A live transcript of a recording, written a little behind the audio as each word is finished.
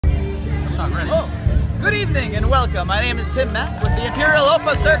talk, ready. Oh, good evening and welcome. My name is Tim Mack with the Imperial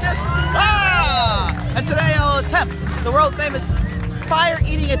Opa Circus. And today I'll attempt the world famous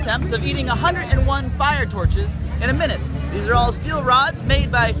fire-eating attempt of eating 101 fire torches in a minute. These are all steel rods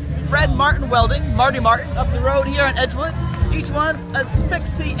made by Fred Martin Welding, Marty Martin, up the road here in Edgewood. Each one's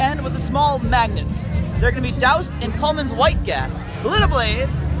affixed to the end with a small magnet. They're going to be doused in Coleman's white gas. Lit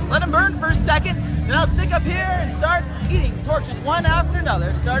ablaze, let them burn for a second, then I'll stick up here and start eating torches one after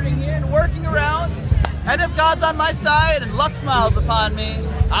another, starting here and working around. And if God's on my side and luck smiles upon me,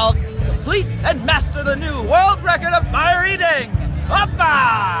 I'll complete and master the new world record of fire eating.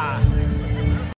 Hoppa!